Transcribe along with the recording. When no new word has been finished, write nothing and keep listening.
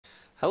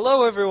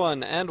Hello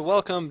everyone, and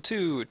welcome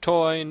to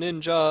Toy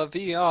Ninja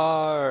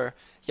VR!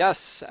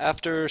 Yes,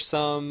 after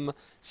some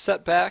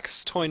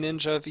setbacks, Toy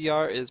Ninja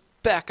VR is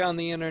back on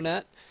the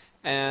internet,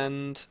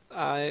 and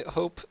I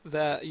hope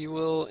that you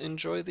will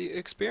enjoy the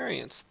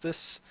experience.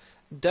 This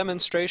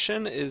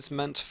demonstration is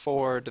meant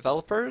for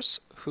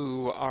developers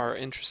who are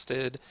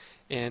interested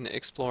in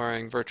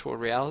exploring virtual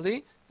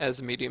reality as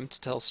a medium to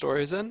tell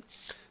stories in.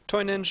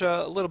 Toy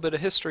Ninja, a little bit of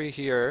history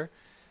here,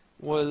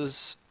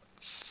 was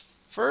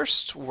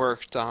first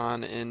worked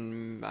on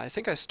in, I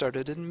think I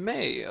started in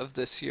May of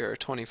this year,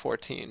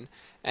 2014,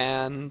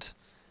 and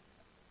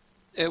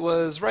it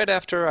was right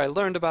after I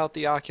learned about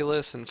the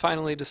Oculus and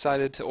finally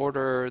decided to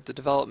order the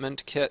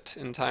development kit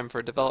in time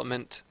for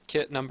development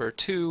kit number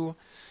 2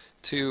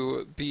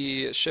 to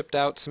be shipped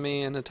out to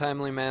me in a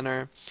timely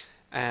manner.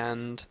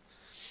 And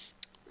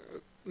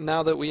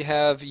now that we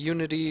have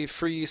Unity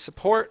free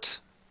support,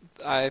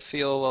 I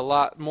feel a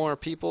lot more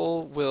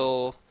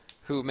people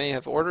who may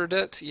have ordered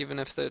it, even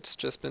if it's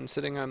just been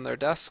sitting on their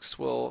desks,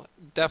 will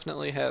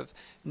definitely have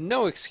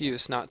no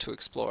excuse not to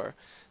explore.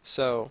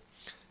 So,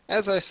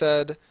 as I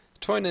said,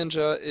 Toy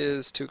Ninja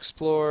is to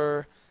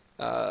explore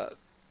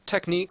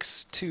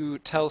techniques to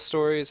tell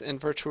stories in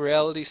virtual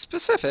reality.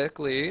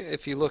 Specifically,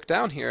 if you look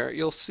down here,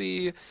 you'll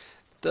see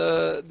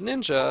the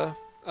ninja,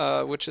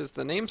 which is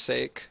the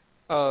namesake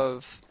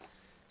of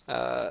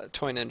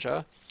Toy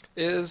Ninja,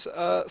 is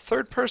a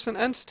third-person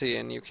entity,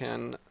 and you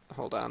can,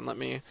 hold on, let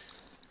me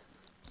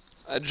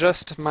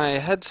adjust my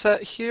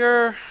headset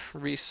here,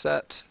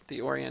 reset the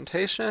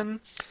orientation.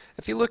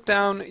 If you look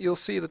down, you'll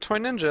see the Toy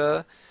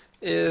Ninja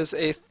is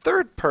a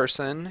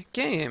third-person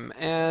game,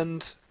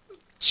 and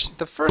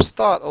the first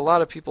thought a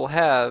lot of people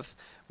have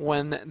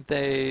when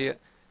they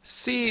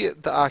see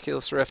the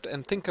Oculus Rift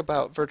and think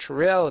about virtual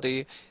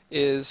reality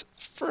is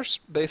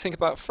they think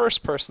about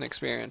first-person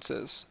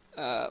experiences.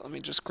 Let me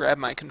just grab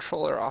my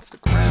controller off the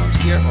ground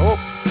here.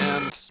 Oh,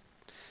 and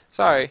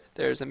sorry,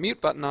 there's a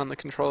mute button on the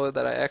controller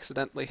that I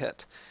accidentally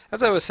hit.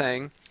 As I was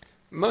saying,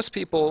 most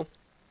people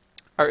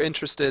are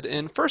interested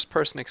in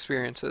first-person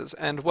experiences,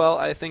 and well,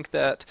 I think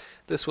that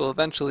this will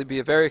eventually be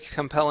a very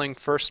compelling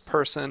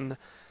first-person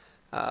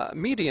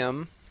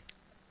medium.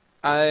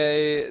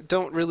 I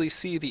don't really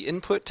see the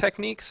input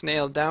techniques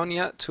nailed down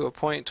yet to a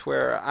point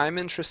where I'm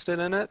interested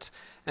in it,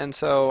 and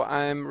so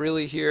I'm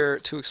really here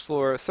to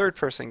explore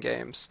third-person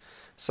games,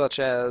 such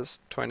as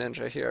Toy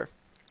Ninja here.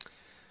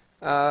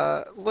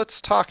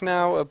 Let's talk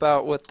now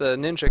about what the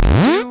ninja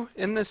can do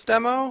in this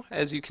demo.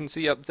 As you can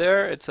see up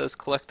there, it says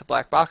collect the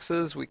black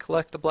boxes. We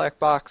collect the black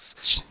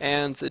box,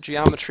 and the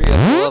geometry of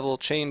the level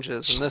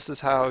changes, and this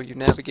is how you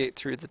navigate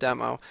through the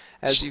demo.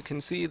 As you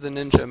can see, the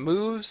ninja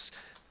moves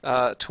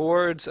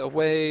towards,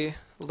 away,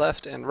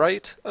 left, and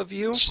right of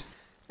you,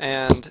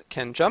 and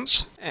can jump,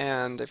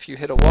 and if you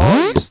hit a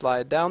wall, you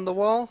slide down the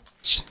wall.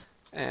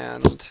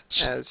 And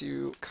as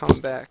you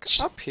come back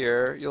up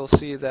here, you'll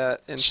see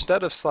that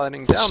instead of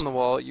sliding down the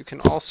wall, you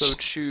can also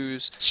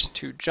choose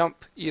to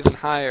jump even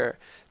higher.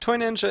 Toy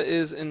Ninja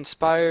is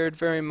inspired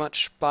very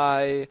much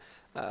by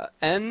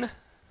N,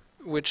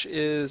 which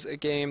is a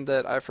game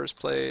that I first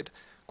played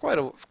quite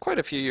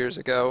a few years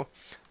ago.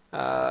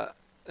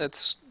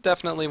 It's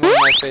definitely one of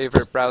my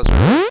favorite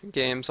browser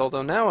games,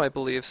 although now I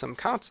believe some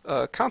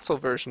console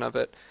version of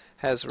it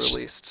has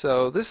released.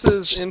 So this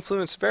is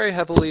influenced very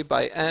heavily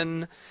by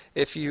N.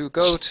 If you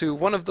go to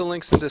one of the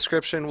links in the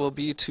description will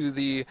be to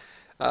the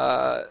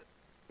 2D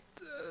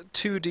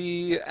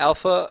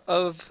alpha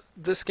of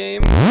this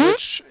game,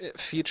 which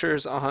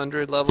features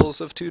 100 levels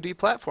of 2D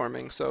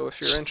platforming. So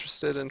if you're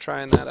interested in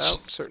trying that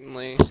out,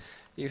 certainly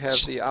you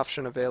have the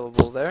option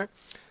available there.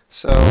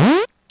 So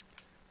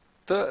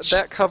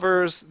that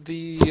covers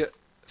the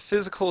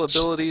physical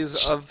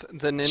abilities of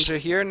the ninja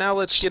here. Now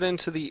let's get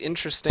into the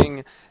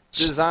interesting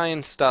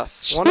design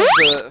stuff. One of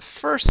the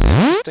first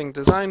interesting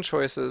design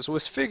choices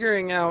was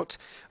figuring out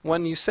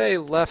when you say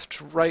left,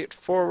 right,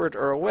 forward,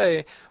 or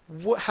away,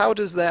 how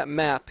does that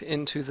map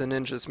into the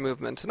ninja's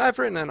movement? And I've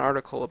written an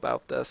article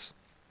about this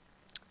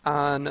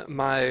on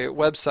my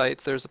website.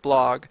 There's a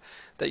blog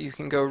that you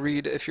can go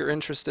read if you're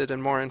interested in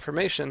more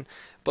information.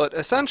 But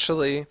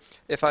essentially,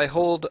 if I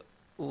hold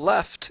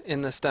left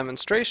in this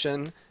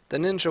demonstration, the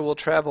ninja will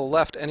travel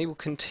left and he will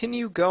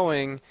continue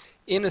going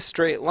in a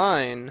straight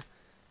line,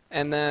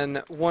 and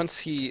then once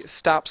he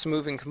stops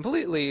moving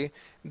completely,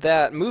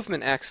 that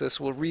movement axis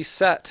will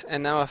reset,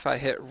 and now if I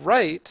hit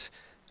right,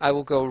 I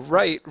will go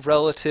right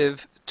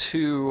relative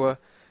to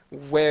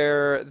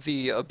where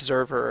the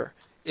observer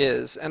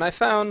is. And I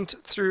found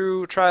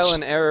through trial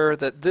and error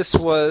that this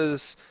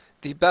was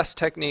the best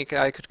technique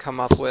I could come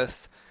up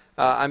with.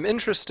 I'm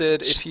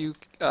interested if you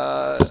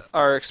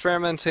are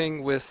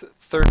experimenting with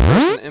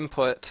third-person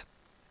input.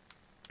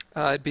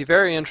 I'd be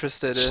very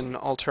interested in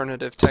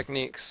alternative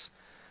techniques.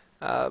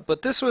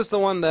 But this was the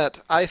one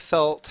that I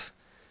felt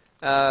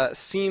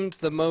seemed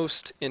the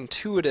most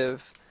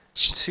intuitive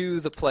to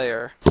the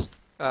player.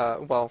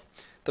 Well,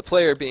 the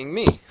player being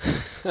me,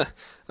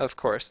 of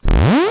course.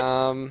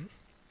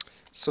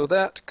 So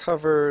that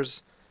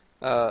covers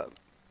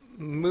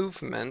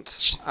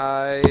movement,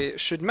 I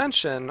should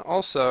mention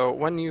also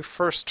when you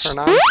first turn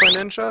on Toy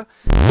Ninja,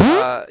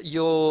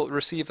 you'll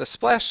receive a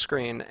splash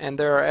screen, and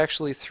there are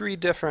actually 3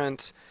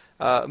 different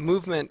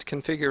movement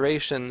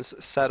configurations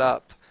set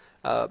up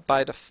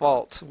by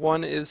default.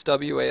 One is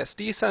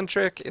WASD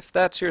centric, if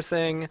that's your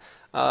thing.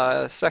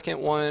 Second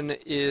one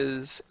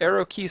is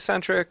arrow key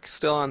centric,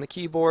 still on the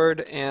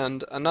keyboard,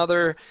 and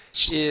another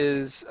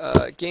is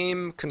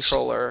game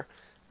controller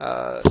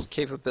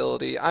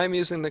capability. I'm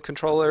using the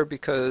controller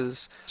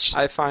because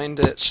I find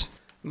it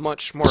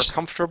much more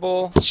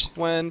comfortable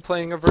when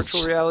playing a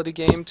virtual reality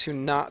game to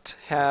not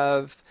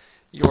have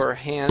your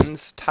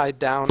hands tied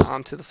down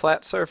onto the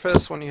flat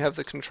surface. When you have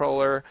the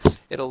controller,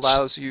 it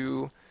allows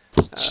you,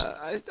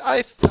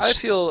 I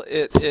feel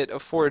it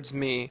affords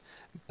me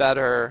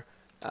better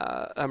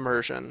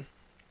immersion,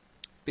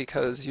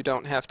 because you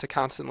don't have to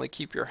constantly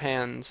keep your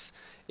hands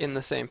in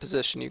the same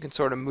position. You can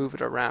sort of move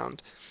it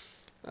around.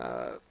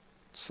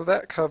 So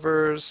that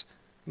covers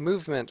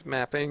movement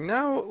mapping.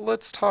 Now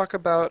let's talk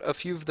about a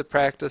few of the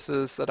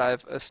practices that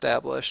I've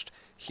established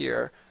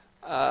here,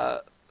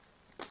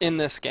 in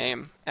this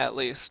game at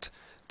least.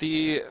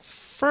 The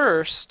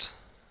first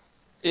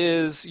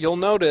is, you'll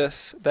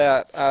notice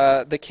that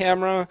the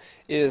camera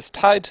is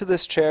tied to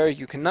this chair.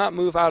 You cannot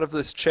move out of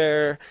this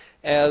chair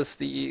as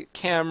the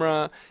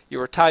camera.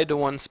 You are tied to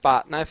one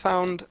spot. And I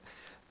found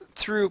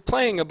through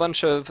playing a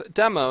bunch of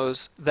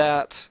demos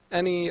that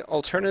any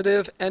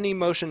alternative, any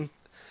motion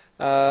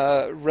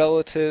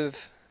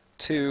relative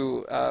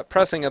to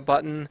pressing a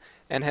button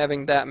and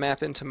having that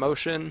map into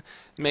motion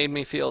made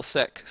me feel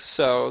sick.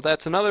 So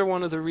that's another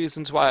one of the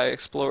reasons why I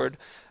explored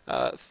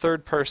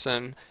third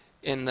person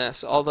in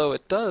this, although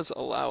it does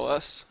allow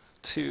us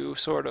to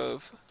sort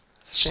of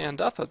stand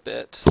up a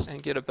bit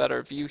and get a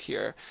better view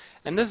here.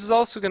 And this is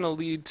also going to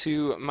lead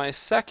to my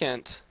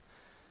second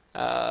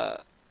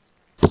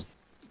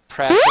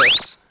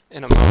practice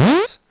in a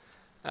moment.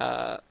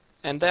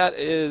 And that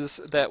is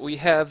that we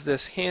have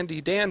this handy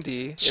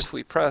dandy, if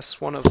we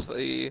press one of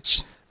the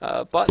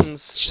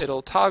buttons,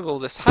 it'll toggle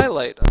this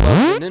highlight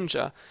above the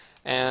ninja.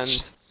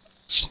 And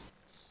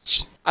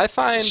I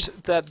find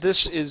that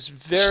this is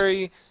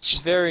very,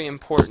 very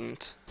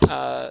important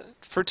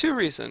for 2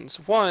 reasons.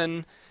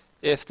 One,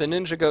 if the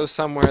ninja goes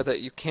somewhere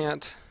that you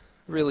can't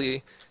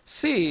really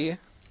see,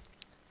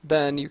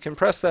 then you can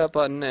press that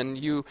button and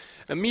you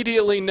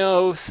immediately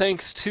know,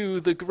 thanks to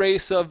the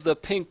grace of the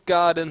pink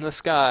god in the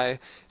sky,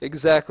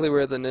 exactly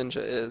where the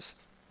ninja is.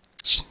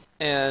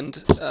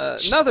 And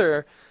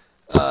another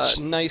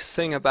nice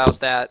thing about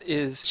that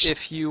is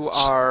if you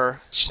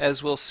are,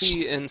 as we'll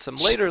see in some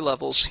later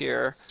levels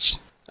here,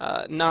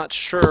 not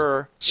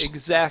sure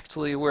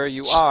exactly where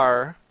you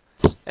are,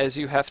 as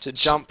you have to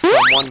jump from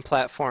one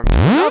platform to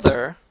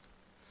another,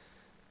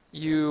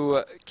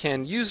 you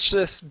can use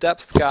this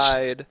depth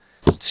guide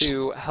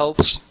to help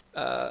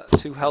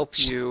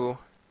you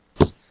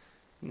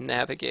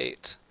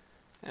navigate.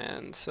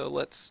 And so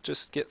let's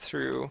just get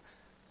through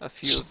a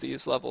few of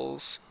these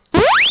levels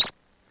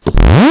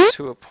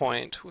to a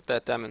point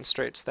that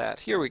demonstrates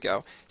that. Here we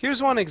go.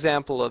 Here's one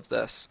example of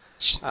this.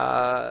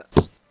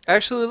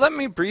 Actually, let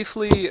me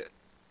briefly...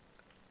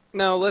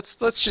 No, let's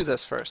do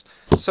this first.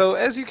 So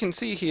as you can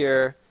see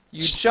here,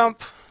 you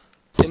jump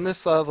in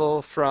this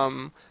level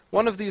from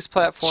one of these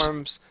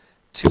platforms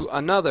to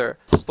another,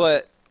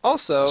 but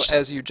also,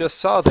 as you just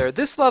saw there,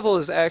 this level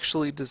is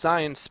actually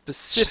designed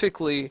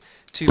specifically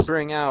to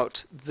bring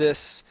out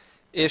this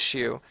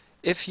issue.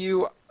 If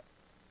you,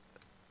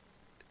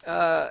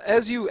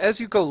 as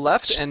you go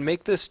left and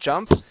make this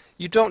jump,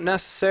 you don't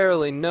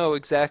necessarily know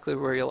exactly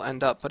where you'll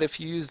end up. But if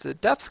you use the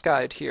depth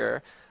guide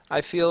here,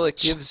 I feel it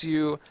gives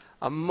you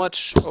a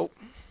much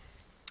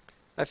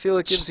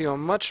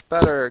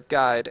better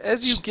guide.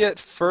 As you get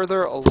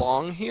further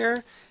along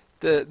here,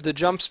 the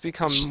jumps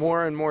become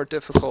more and more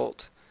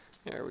difficult.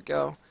 There we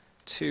go.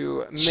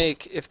 To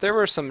make, if there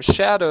were some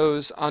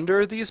shadows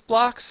under these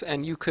blocks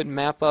and you could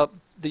map up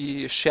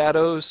the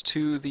shadows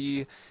to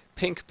the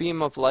pink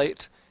beam of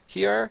light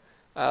here,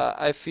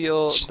 I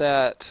feel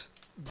that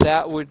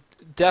that would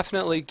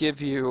definitely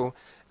give you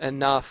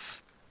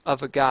enough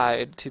of a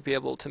guide to be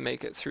able to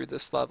make it through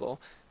this level.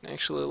 And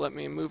actually, let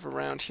me move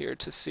around here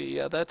to see.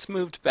 That's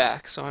moved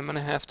back, so I'm going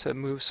to have to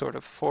move sort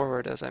of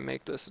forward as I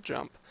make this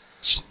jump.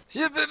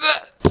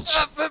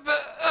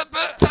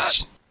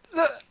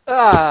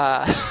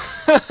 Ah!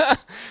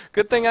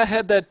 Good thing I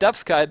had that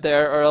depth guide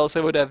there, or else I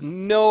would have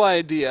no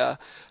idea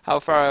how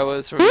far I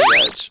was from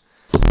the edge.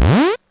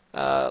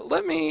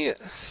 Let me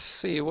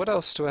see, what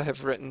else do I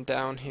have written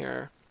down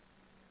here?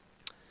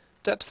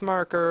 Depth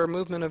marker,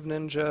 movement of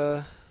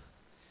ninja.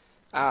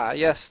 Ah,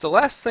 yes, the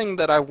last thing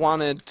that I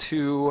wanted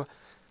to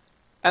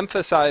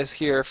emphasize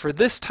here for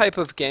this type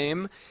of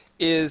game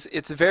is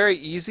it's very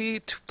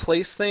easy to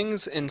place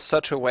things in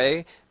such a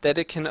way that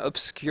it can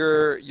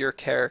obscure your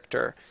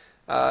character.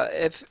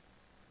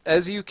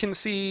 As you can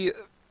see,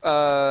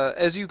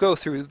 as you go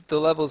through the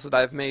levels that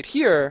I've made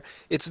here,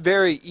 it's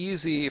very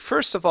easy,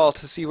 first of all,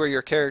 to see where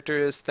your character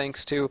is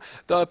thanks to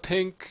the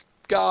pink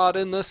god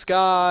in the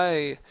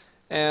sky.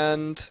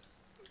 And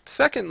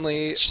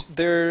secondly,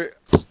 the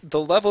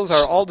levels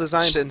are all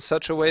designed in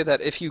such a way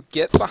that if you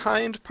get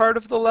behind part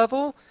of the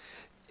level,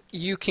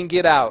 you can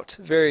get out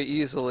very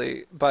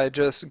easily by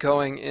just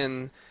going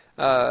in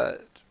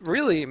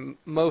really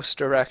most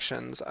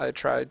directions. I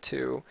tried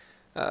to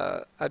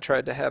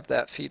have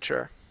that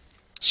feature.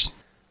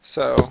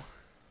 So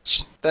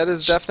that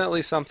is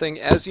definitely something,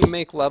 as you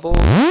make levels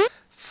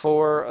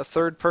for a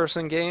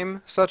third-person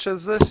game such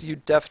as this, you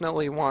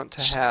definitely want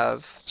to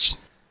have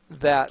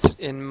that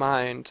in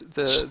mind,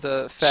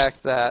 the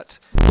fact that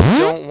you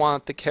don't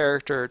want the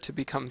character to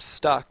become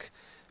stuck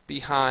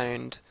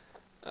behind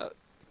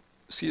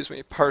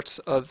parts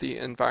of the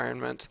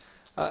environment.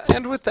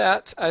 And with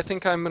that, I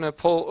think I'm going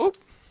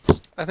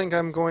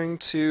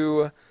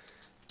to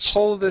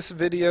pull this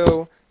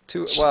video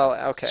to,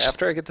 well, okay,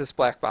 after I get this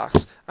black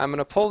box, I'm going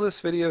to pull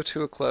this video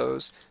to a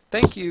close.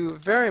 Thank you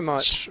very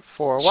much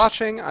for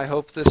watching. I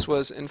hope this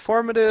was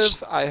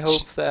informative. I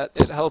hope that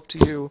it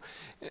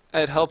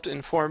helped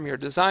inform your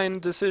design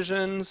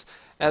decisions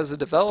as a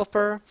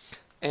developer,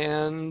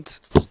 and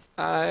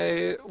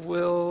I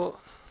will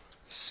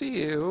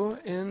see you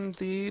in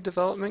the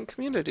development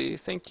community.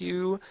 Thank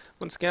you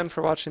once again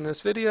for watching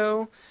this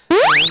video,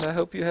 and I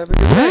hope you have a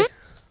good day.